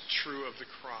much true of the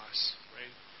cross,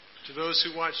 right? To those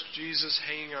who watched Jesus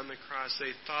hanging on the cross,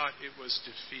 they thought it was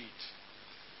defeat.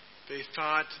 They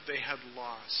thought they had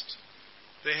lost.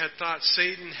 They had thought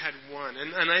Satan had won.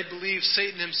 And I believe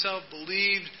Satan himself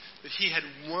believed that he had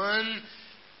won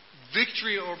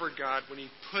victory over God when he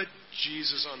put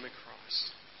Jesus on the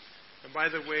cross. And by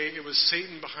the way, it was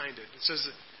Satan behind it. It says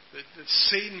that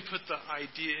Satan put the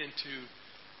idea into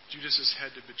Judas'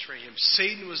 head to betray him.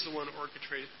 Satan was the one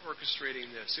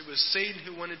orchestrating this. It was Satan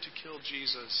who wanted to kill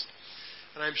Jesus.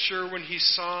 And I'm sure when he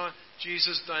saw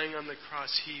Jesus dying on the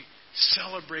cross, he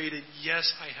celebrated,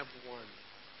 yes, I have won.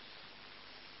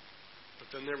 But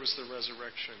then there was the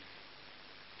resurrection.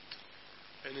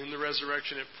 And in the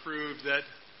resurrection, it proved that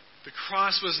the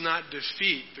cross was not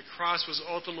defeat. The cross was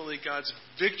ultimately God's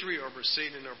victory over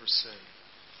Satan and over sin.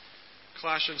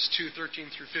 Colossians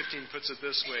 2:13 through 15 puts it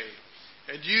this way.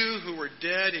 "And you who were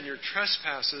dead in your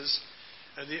trespasses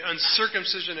and the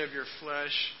uncircumcision of your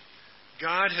flesh,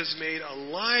 God has made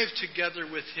alive together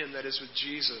with him, that is with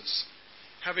Jesus,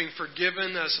 having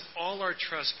forgiven us all our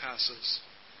trespasses,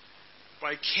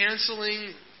 by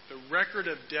canceling the record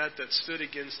of debt that stood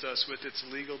against us with its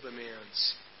legal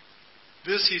demands.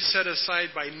 This he set aside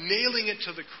by nailing it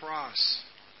to the cross.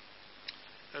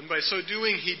 And by so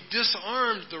doing, he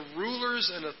disarmed the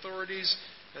rulers and authorities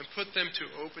and put them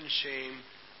to open shame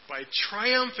by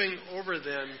triumphing over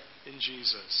them in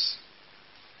Jesus.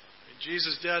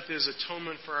 Jesus' death is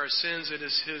atonement for our sins. It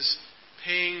is his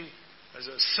paying as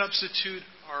a substitute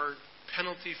our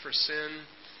penalty for sin.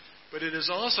 But it is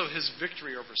also his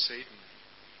victory over Satan.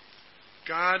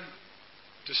 God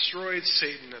destroyed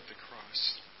Satan at the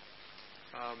cross.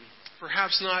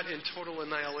 Perhaps not in total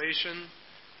annihilation,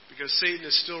 because Satan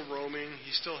is still roaming.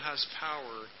 He still has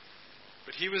power.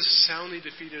 But he was soundly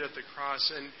defeated at the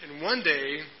cross. And one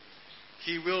day,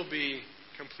 he will be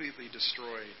completely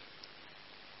destroyed.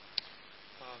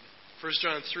 1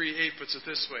 John 3:8 puts it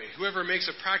this way: whoever makes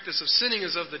a practice of sinning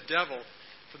is of the devil,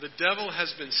 for the devil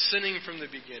has been sinning from the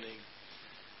beginning.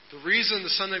 The reason the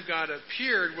Son of God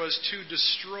appeared was to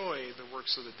destroy the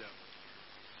works of the devil.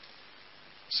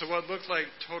 So what looked like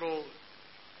total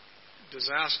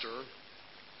disaster,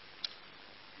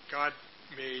 God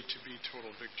made to be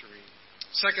total victory.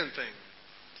 Second thing,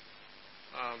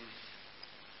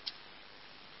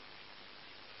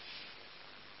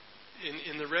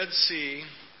 in the Red Sea,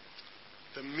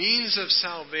 the means of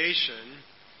salvation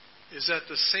is at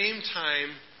the same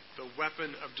time the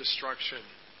weapon of destruction.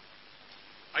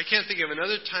 I can't think of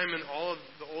another time in all of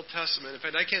the Old Testament, in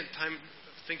fact, I can't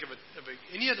think of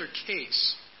any other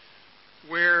case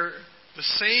where the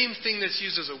same thing that's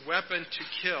used as a weapon to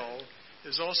kill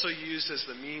is also used as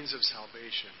the means of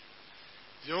salvation.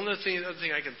 The only other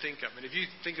thing I can think of, and if you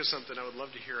think of something, I would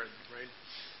love to hear it, right?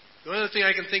 The only other thing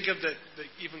I can think of that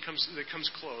comes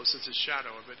close, it's a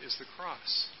shadow of it, is the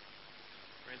cross.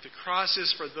 Right? The cross is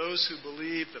for those who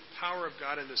believe the power of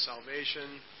God into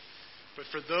salvation. But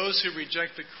for those who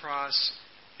reject the cross,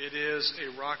 it is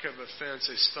a rock of offense,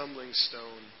 a stumbling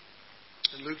stone.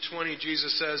 In Luke 20,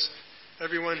 Jesus says,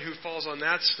 everyone who falls on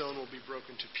that stone will be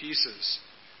broken to pieces.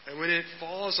 And when it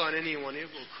falls on anyone,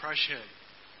 it will crush him.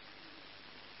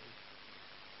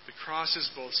 The cross is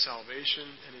both salvation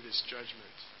and it is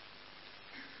judgment.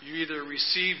 You either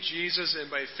receive Jesus and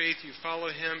by faith you follow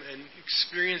him and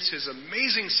experience his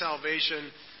amazing salvation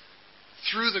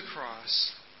through the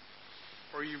cross,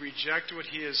 or you reject what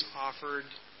he has offered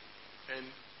and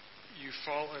you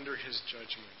fall under his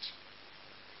judgment.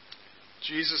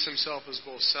 Jesus himself is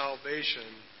both salvation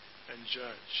and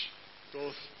judge,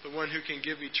 both the one who can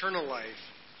give eternal life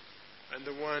and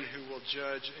the one who will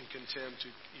judge and condemn to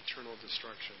eternal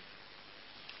destruction.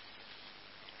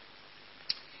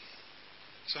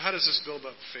 So how does this build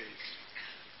up faith?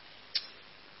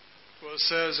 Well, it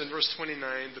says in verse 29,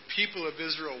 the people of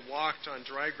Israel walked on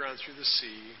dry ground through the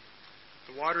sea,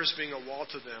 the waters being a wall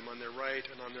to them on their right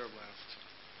and on their left.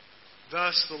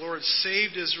 Thus the Lord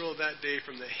saved Israel that day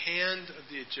from the hand of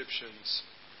the Egyptians,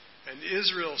 and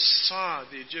Israel saw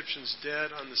the Egyptians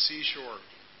dead on the seashore.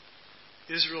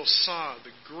 Israel saw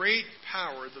the great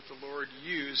power that the Lord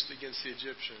used against the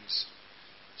Egyptians.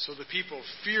 So the people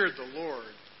feared the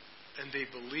Lord, and they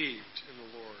believed in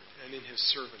the Lord and in his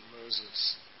servant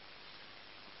Moses.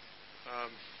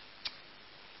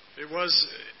 It was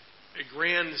a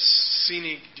grand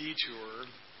scenic detour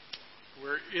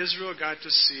where Israel got to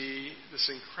see this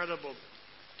incredible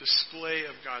display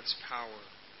of God's power.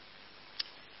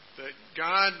 That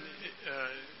God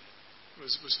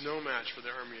was no match for the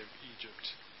army of Egypt.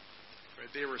 Right?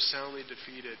 They were soundly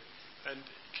defeated. And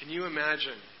can you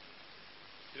imagine,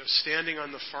 standing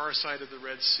on the far side of the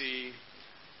Red Sea,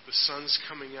 the sun's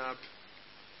coming up,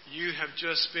 you have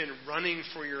just been running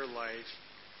for your life,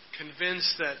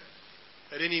 convinced that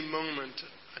at any moment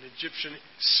an Egyptian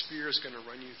spear is going to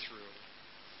run you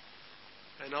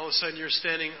through. And all of a sudden you're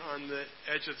standing on the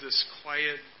edge of this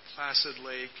quiet, placid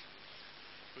lake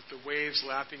with the waves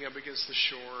lapping up against the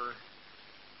shore,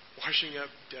 washing up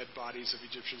dead bodies of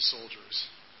Egyptian soldiers.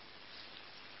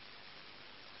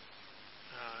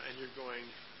 And you're going,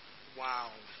 wow,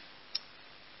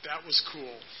 that was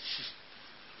cool.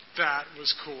 That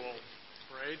was cool,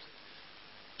 right?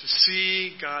 To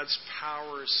see God's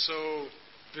power so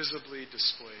visibly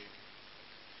displayed.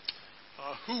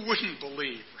 Who wouldn't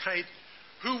believe, right?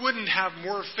 Who wouldn't have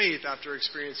more faith after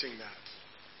experiencing that?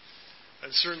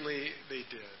 And certainly they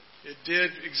did. It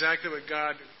did exactly what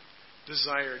God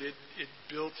desired. It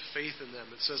built faith in them.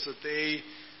 It says that they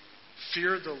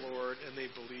feared the Lord and they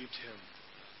believed him.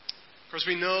 Of course,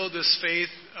 we know this faith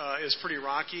is pretty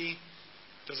rocky.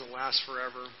 It doesn't last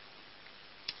forever.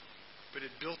 but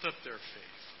it built up their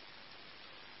faith.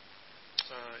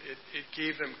 It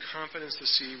gave them confidence to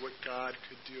see what God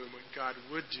could do and what God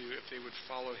would do if they would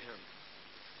follow him.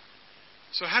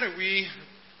 So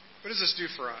what does this do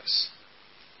for us?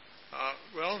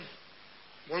 Well,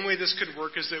 one way this could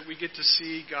work is that we get to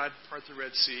see God part the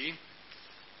Red Sea.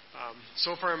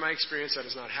 So far in my experience, that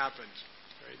has not happened.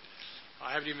 Right?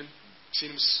 I haven't even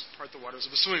seen him part the waters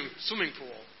of a swimming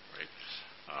pool.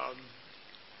 Right?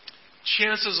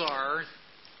 Chances are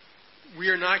we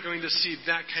are not going to see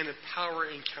that kind of power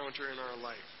encounter in our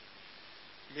life.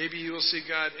 Maybe you will see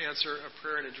God answer a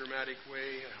prayer in a dramatic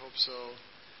way. I hope so.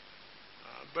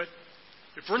 But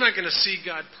if we're not going to see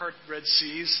God part Red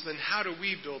Seas, then how do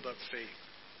we build up faith?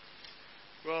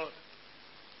 Well,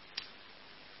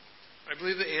 I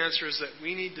believe the answer is that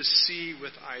we need to see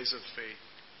with eyes of faith.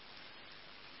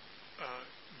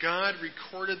 God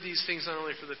recorded these things not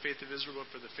only for the faith of Israel, but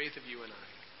for the faith of you and I.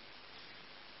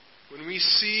 When we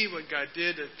see what God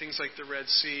did at things like the Red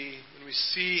Sea, when we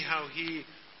see how he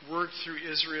worked through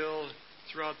Israel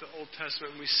throughout the Old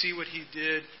Testament, when we see what he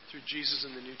did through Jesus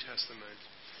in the New Testament,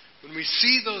 when we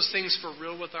see those things for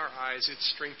real with our eyes, it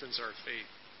strengthens our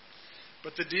faith.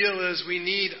 But the deal is we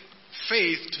need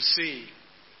faith to see.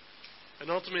 And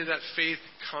ultimately that faith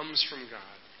comes from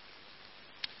God.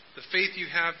 The faith you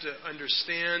have to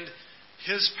understand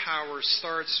his power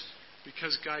starts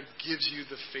because God gives you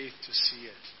the faith to see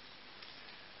it.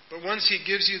 But once he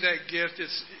gives you that gift,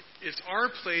 it's our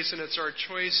place and it's our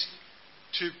choice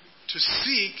to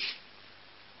seek,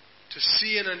 to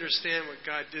see and understand what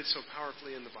God did so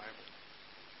powerfully in the Bible.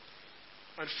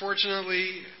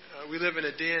 Unfortunately, we live in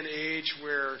a day and age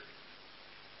where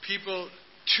people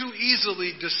too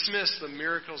easily dismiss the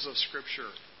miracles of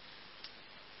Scripture.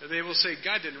 They will say,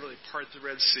 God didn't really part the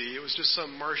Red Sea. It was just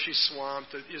some marshy swamp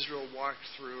that Israel walked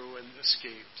through and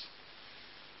escaped.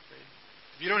 Right?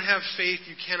 If you don't have faith,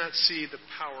 you cannot see the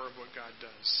power of what God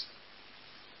does.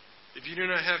 If you do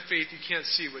not have faith, you can't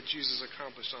see what Jesus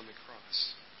accomplished on the cross.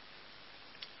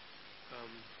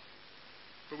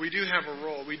 But we do have a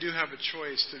role. We do have a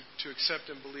choice to accept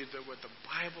and believe that what the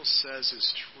Bible says is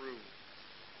true.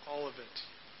 All of it.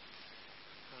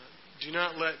 Do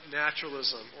not let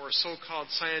naturalism or so-called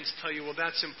science tell you, well,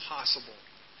 that's impossible.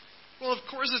 Well, of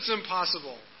course it's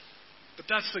impossible. But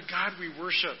that's the God we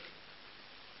worship.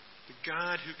 The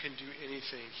God who can do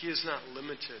anything. He is not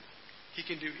limited. He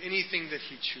can do anything that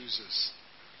he chooses.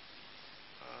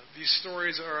 These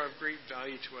stories are of great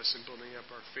value to us in building up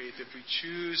our faith if we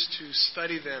choose to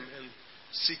study them and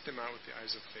seek them out with the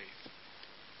eyes of faith.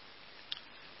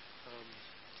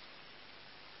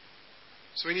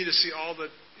 So we need to see all that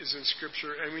is in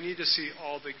Scripture, and we need to see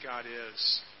all that God is.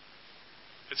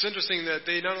 It's interesting that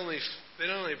they not only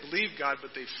believed God,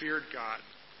 but they feared God.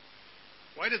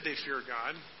 Why did they fear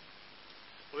God?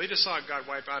 Well, they just saw God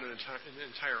wipe out an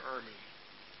entire army.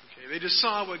 Okay? They just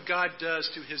saw what God does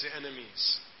to his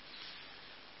enemies.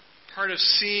 Part of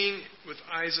seeing with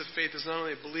eyes of faith is not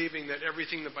only believing that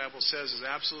everything the Bible says is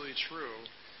absolutely true,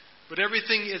 but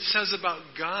everything it says about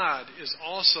God is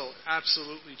also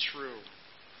absolutely true.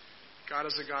 God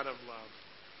is a God of love,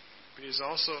 but he is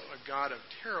also a God of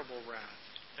terrible wrath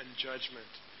and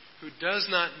judgment, who does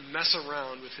not mess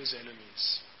around with his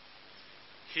enemies.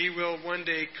 He will one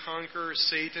day conquer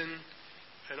Satan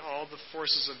and all the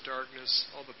forces of darkness,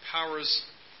 all the powers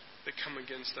that come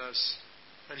against us,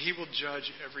 and he will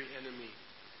judge every enemy.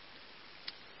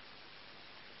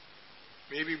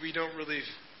 Maybe we don't really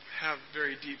have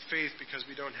very deep faith because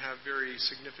we don't have very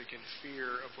significant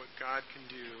fear of what God can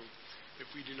do if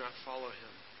we do not follow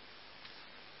him.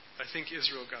 I think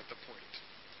Israel got the point,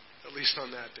 at least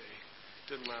on that day.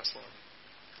 It didn't last long.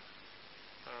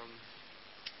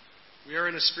 We are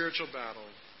in a spiritual battle.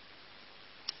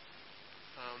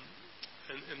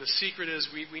 And the secret is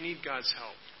we need God's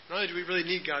help. Not only do we really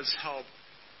need God's help,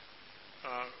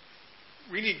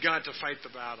 we need God to fight the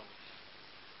battle.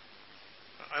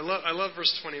 I love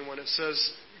verse 21. It says,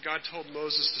 God told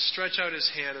Moses to stretch out his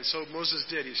hand, and so Moses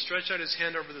did. He stretched out his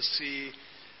hand over the sea,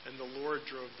 and the Lord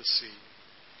drove the sea.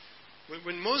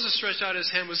 When Moses stretched out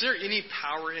his hand, was there any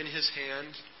power in his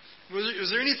hand? Was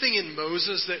there anything in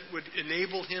Moses that would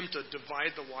enable him to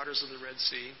divide the waters of the Red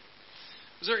Sea?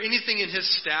 Was there anything in his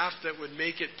staff that would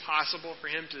make it possible for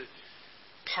him to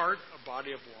part a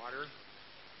body of water?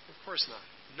 Of course not.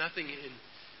 Nothing in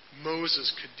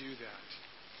Moses could do that.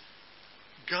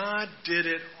 God did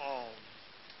it all.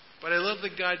 But I love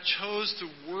that God chose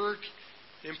to work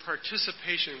in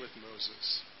participation with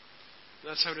Moses. And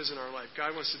that's how it is in our life.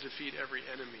 God wants to defeat every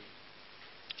enemy.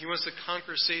 He wants to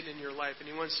conquer Satan in your life, and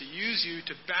he wants to use you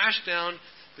to bash down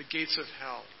the gates of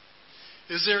hell.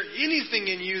 Is there anything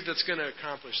in you that's going to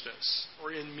accomplish this?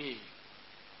 Or in me?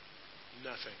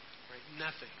 Nothing. Right?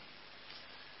 Nothing.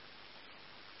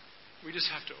 We just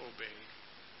have to obey.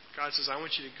 God says, I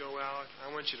want you to go out.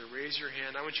 I want you to raise your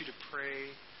hand. I want you to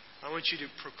pray. I want you to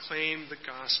proclaim the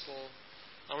gospel.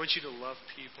 I want you to love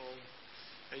people.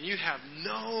 And you have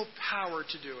no power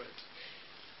to do it.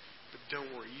 But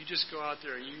don't worry. You just go out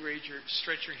there and you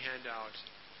stretch your hand out.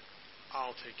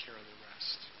 I'll take care of the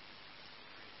rest.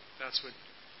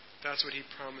 That's what he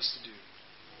promised to do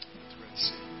at the Red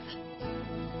Sea.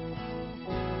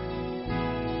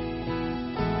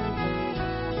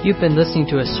 You've been listening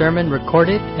to a sermon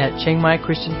recorded at Chiang Mai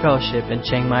Christian Fellowship in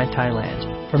Chiang Mai,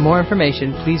 Thailand. For more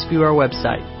information, please view our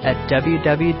website at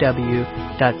www.ccfth.org.